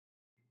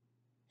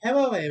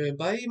Hello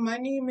everybody, my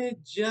name is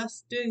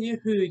Justin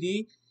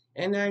Yehudi,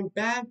 and I'm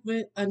back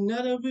with of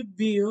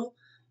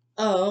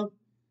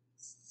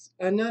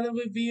another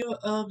review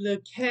of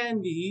the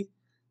candy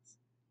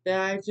that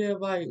I just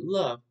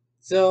love.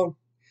 So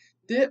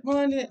this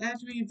one is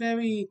actually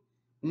very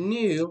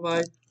new.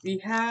 We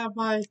have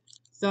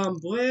some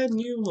brand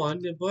new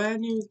one, the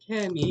brand new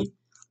candy.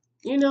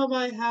 You know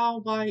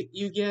how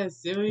you get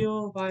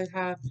cereal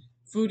have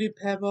Fruity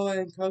Pebble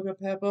and Cocoa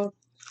Pebble?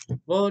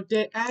 Well,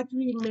 they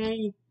actually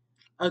made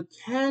a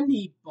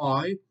candy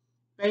bar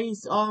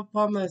based off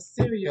from a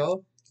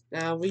cereal.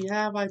 Now we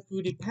have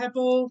Fruity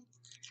Pebble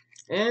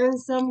and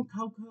some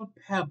Cocoa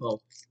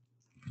Pebble.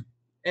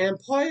 And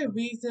part of the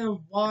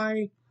reason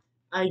why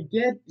I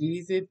get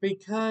these is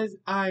because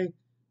I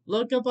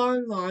look up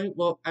online.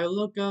 Well, yeah, I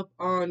look up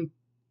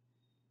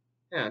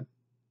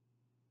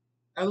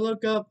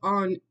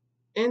on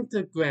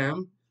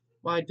Instagram.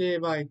 Why they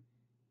right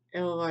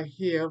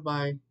here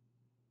right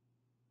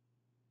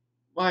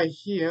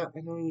here. I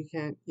know you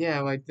can't.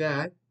 Yeah, like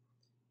that.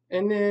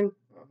 And then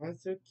oh,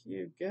 that's so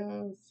cute,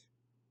 guys.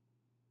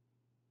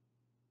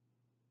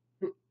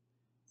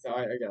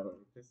 Sorry, I got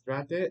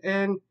distracted.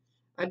 And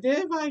I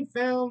did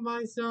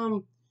found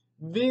some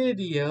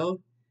video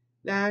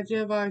that I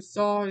just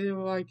saw it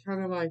was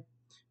kind of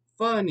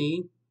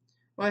funny.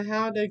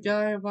 How the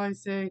guy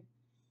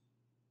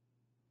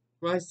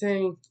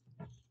saying,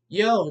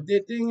 "Yo,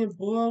 this thing is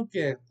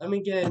broken. Let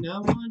me get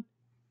another one.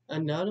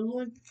 Another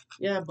one?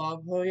 Yeah,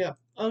 Bob, hurry up.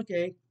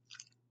 Okay,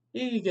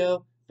 here you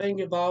go. Thank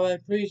you, Bob. I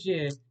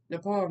appreciate it. No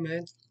problem,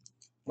 man.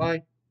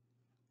 Like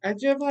I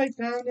just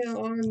found it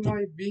on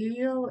my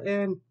video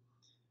and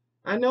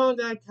I know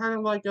that kind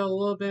of a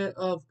little bit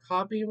of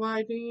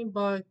copywriting,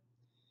 but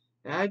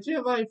I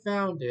just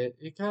found it.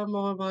 It come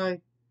on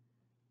by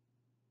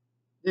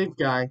this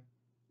guy,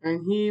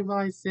 and he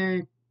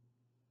said,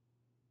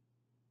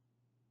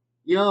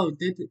 "Yo,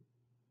 this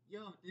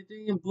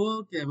thing is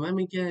broken. Let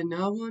me get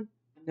another one.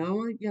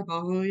 Another one? Yeah,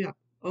 Bob, hurry up.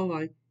 All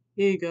right,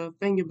 here you go.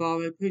 Thank you, Bob.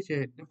 I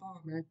appreciate it. No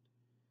problem, man."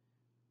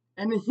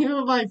 And it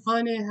was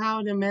funny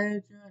how the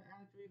manager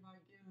actually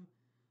give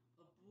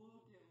a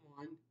broken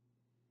one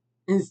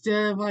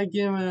instead of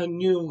giving a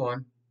new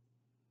one.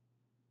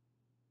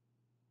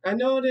 I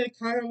know they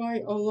kind of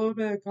a little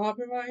bit of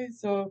copyright,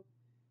 so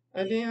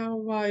I think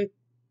I'll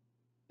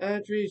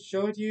actually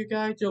show it to you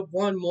guys just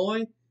one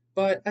more.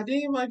 But I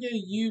think a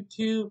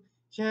YouTube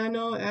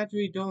channel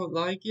actually don't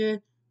like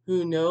it.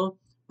 Who knows?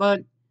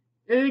 But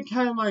it's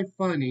kind of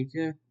funny.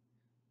 Just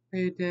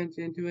pay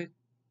attention to it.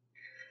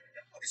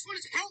 This one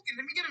is broken.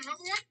 Let me get another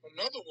one.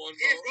 Another one,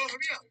 bro. Yeah, bro,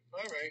 hurry up.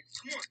 All right.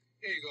 Come on.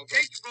 Here you go, bro.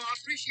 Thank you, bro. I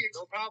appreciate it.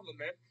 No problem,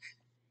 man.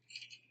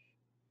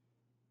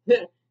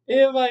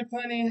 It's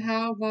funny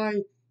how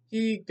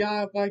he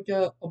got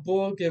a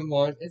broken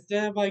one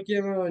instead of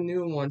giving him a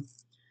new one.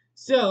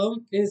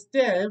 So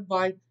instead,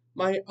 my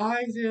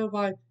eyes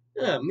are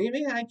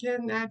maybe I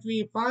can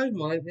actually find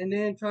one and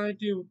then try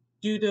to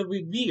do the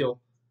review.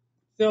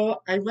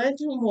 So I went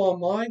to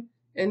Walmart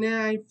and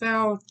then I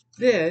found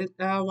this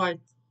and I was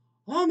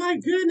oh my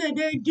goodness,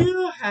 they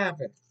do have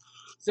it.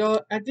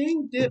 So I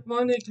think this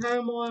one is kind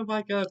of more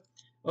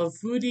a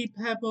fruity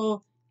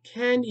pebble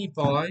candy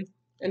bar,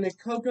 and the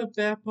cocoa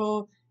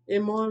pebble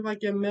is more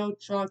like a milk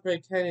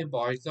chocolate candy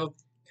bar. So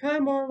kind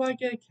of more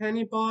like a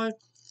candy bar,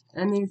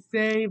 and they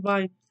say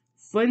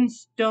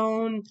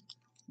Flintstone,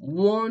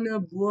 Warner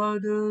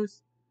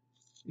Brothers.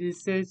 It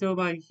says so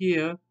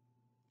here.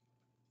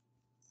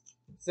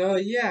 So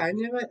yeah, I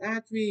never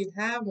actually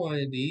had one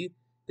of these.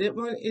 This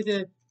one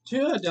is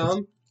two of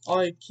them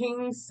are a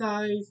king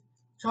size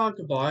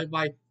chocolate bar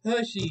by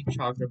Hershey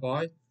chocolate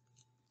bar.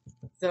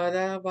 So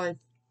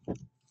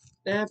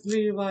that's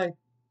pretty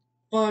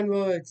fun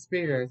little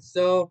experience.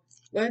 So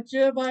let's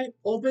just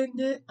open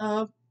it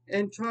up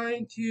and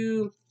trying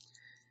to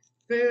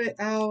figure it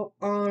out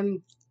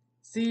on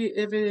see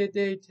if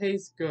they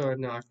taste good or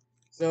not.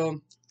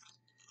 So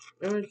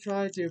I'm gonna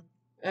try to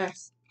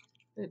ask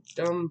the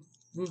dumb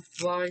fruit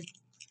fly.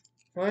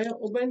 Try to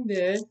open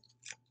this.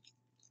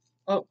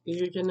 Oh,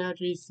 you can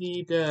actually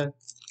see the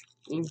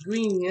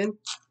ingredient.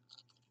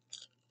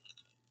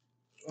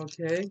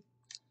 Okay.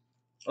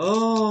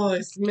 Oh,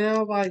 it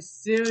smells like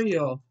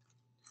cereal.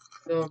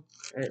 So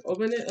I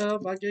open it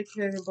up, I get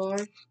candy bar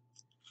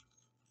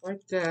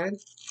like that.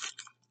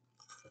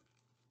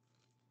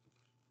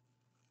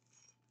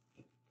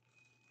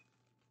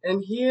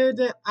 And here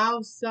the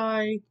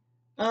outside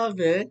of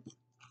it.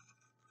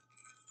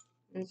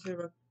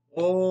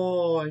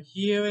 Oh,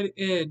 here it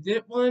is.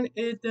 This one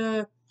is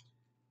the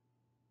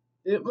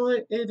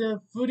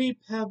Fruity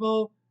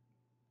Pebble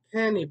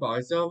candy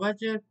bar. So let's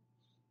just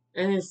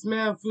and it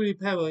smells Fruity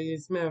Pebble.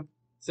 It smells.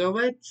 So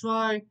let's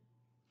try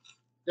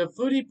the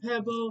Fruity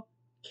Pebble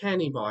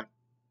candy bar.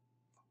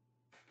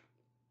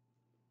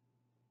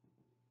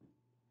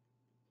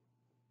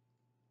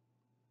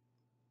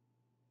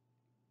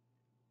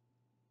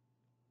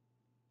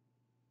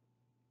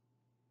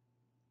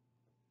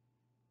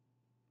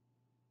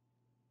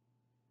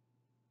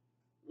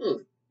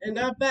 And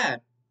not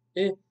bad.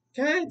 It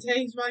kind of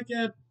tastes like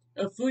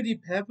a fruity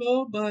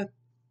pebble, but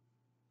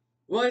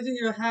once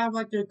you have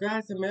like a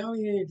glass of milk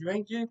and you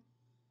drink it,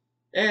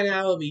 and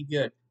that will be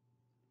good.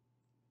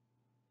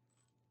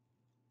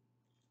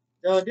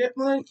 So this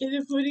one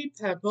is a fruity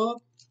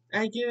pebble.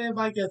 I give it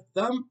like a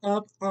thumb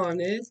up on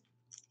it.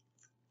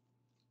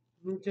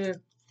 Okay.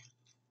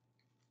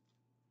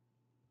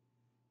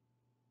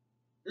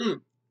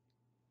 Mm.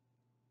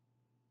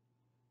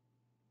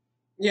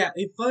 Yeah,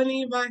 it's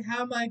funny like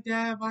how my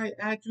dad like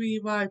actually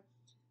like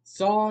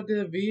saw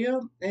the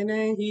video and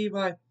then he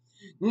like,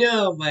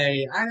 no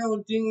way, I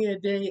don't think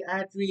that they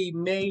actually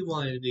made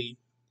one of these.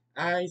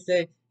 I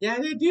say, yeah,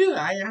 they do.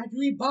 I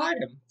actually bought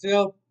them.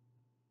 So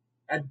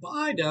I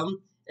bought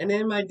them, and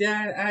then my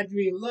dad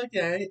actually looked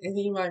at it, and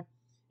he like,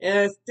 and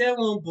I still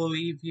won't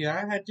believe you.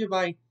 I had to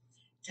like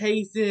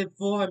taste it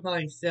for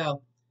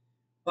myself.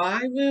 But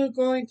I will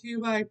going to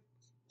like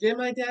give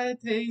my dad a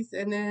taste,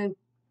 and then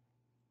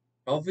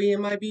hopefully it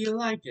might be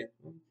like it.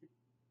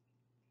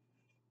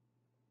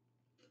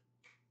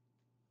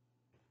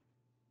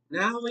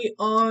 Now we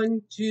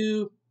on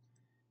to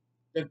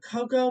the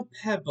cocoa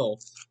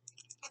pebbles.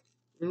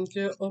 I'm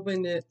to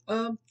open it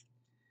up.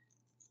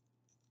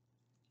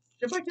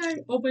 If I can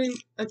open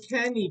a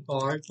candy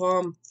bar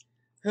from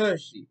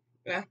Hershey.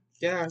 Ah,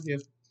 get out of here.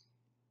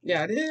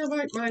 Yeah, this is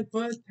like my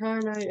first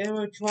time I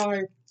ever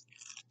tried.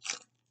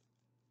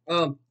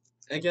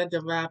 I got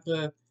the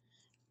wrapper.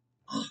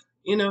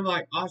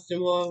 Like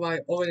Austin Wall,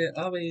 like open it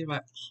up and he's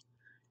like,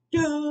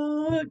 da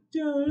da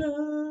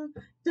da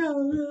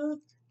da.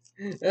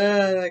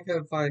 That kind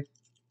of funny.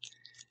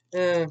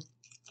 Uh,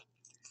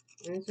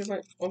 and so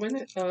like open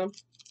it up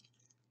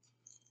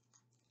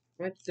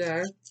like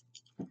that.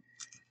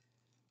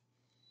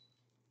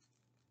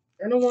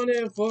 I don't want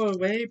to throw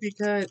away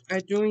because I'm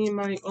doing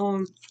my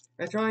own.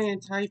 I try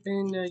and type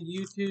in the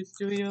YouTube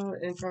studio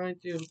and trying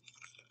to.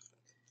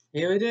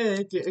 Here it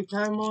is. It's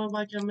kind of more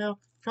like a milk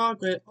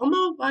chocolate,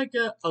 almost like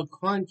a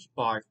crunch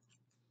bar.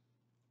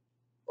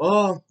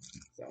 Oh,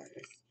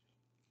 sorry.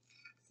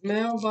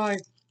 Smell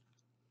like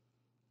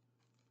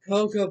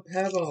cocoa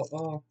pebble.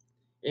 Oh,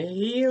 and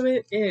here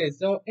it is.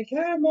 So it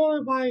kind of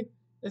more like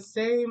the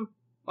same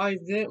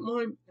like that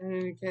one,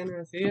 and you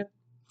cannot see it.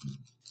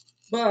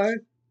 But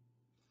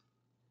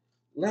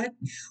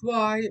let's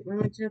try. Let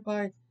me see if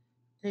I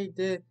take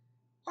the.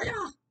 Oh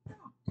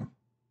yeah.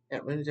 Yeah,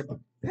 let me see if I.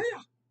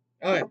 Yeah.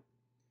 Alright,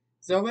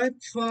 so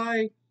let's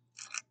try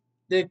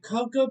the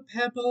cocoa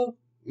pebble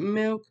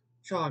milk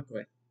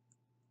chocolate.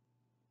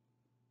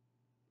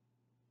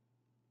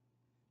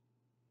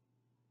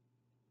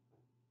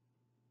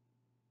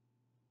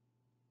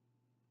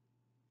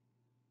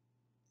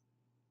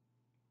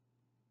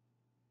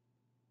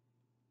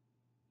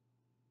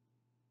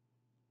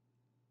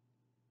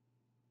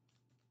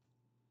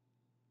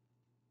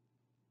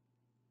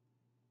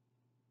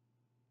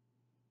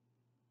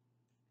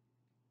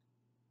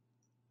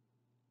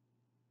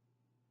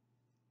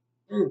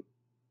 Mm.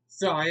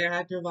 Sorry, I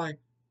had to like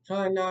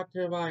try not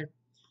to like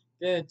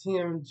get a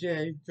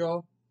TMJ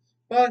joke,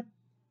 but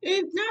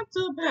it's not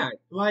so bad.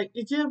 Like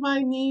it just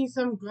like need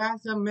some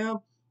glass of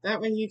milk. That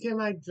way you can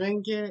like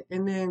drink it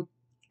and then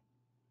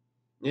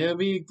it'll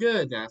be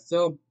good.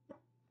 So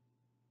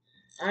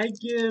I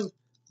give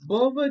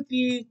both of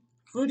the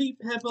fruity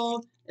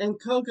pebble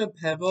and cocoa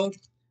pebble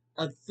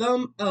a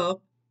thumb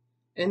up.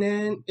 And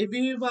then if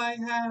you like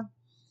have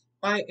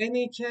by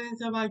any chance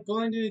of like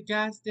going to the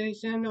gas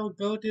station or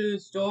go to the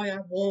store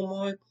at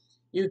Walmart,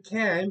 you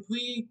can.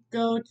 Please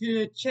go to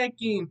the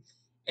checking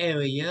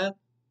area.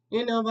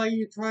 While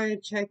you try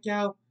and check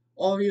out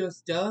all your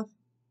stuff.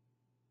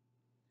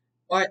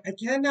 But I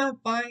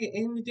cannot find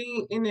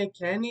anything in the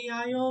candy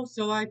aisle,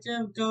 so I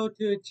just go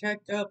to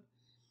checkup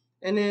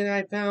and then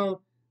I found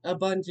a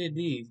bunch of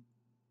these.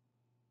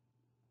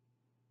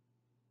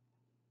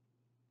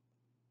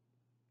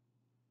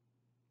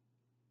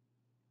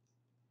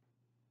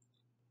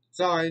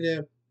 Sorry,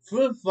 the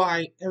fruit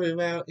fly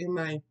everywhere in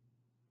my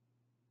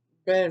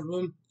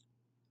bedroom.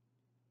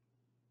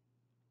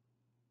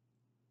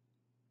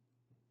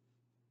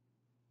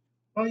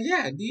 But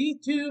yeah, these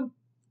two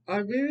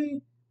are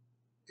really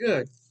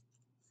good.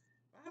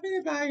 I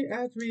mean, if I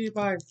actually if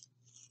I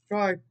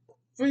try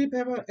fruity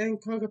pepper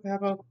and cocoa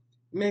pepper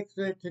mixed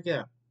it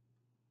together.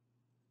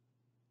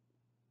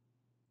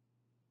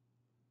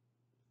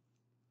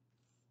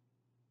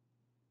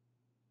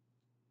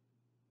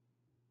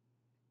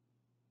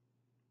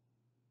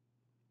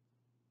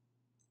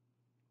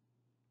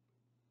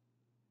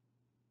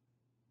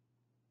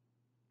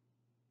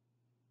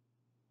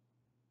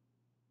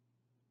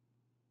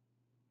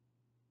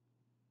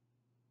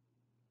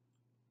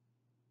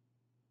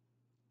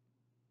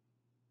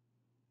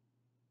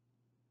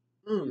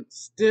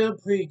 Still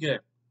pretty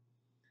good.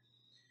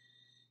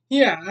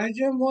 Yeah, I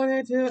just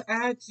wanted to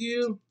ask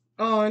you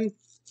on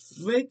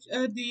which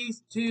of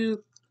these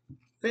two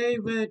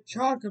favorite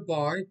chocolate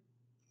bar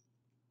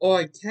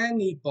or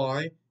candy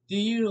bar do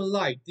you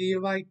like? Do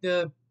you like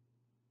the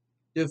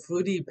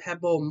fruity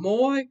pebble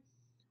more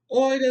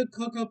or the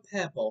cocoa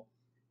pebble?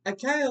 I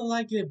kind of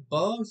like it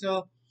both,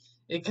 so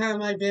it kind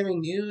of like very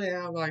new, and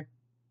I'm like.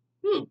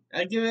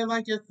 I give it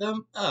like a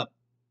thumb up.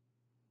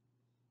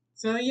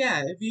 So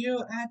yeah, if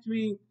you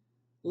actually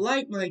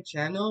like my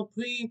channel,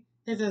 please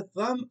hit a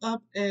thumb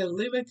up and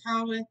leave a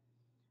comment.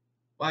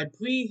 Why,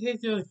 please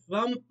hit your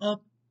thumb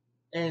up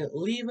and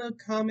leave a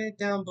comment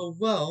down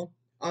below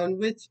on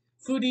which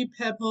Fruity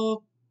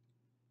Pebble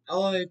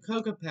or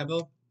Cocoa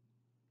Pebble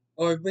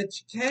or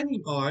which candy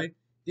bar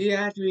do you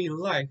actually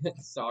like.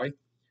 Sorry,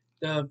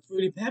 the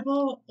Fruity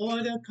Pebble or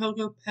the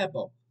Cocoa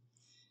Pebble.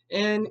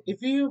 And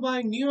if you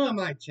are new on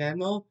my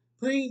channel,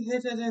 please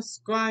hit the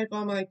subscribe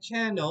on my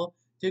channel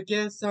to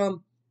get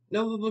some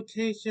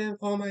notification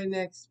for my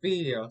next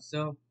video.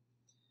 So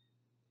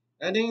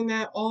I think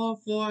that all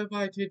for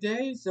by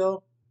today.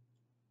 So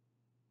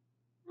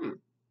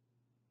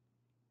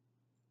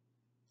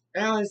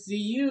I'll see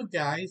you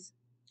guys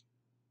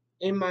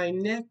in my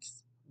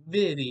next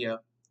video.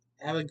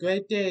 Have a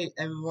great day,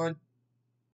 everyone.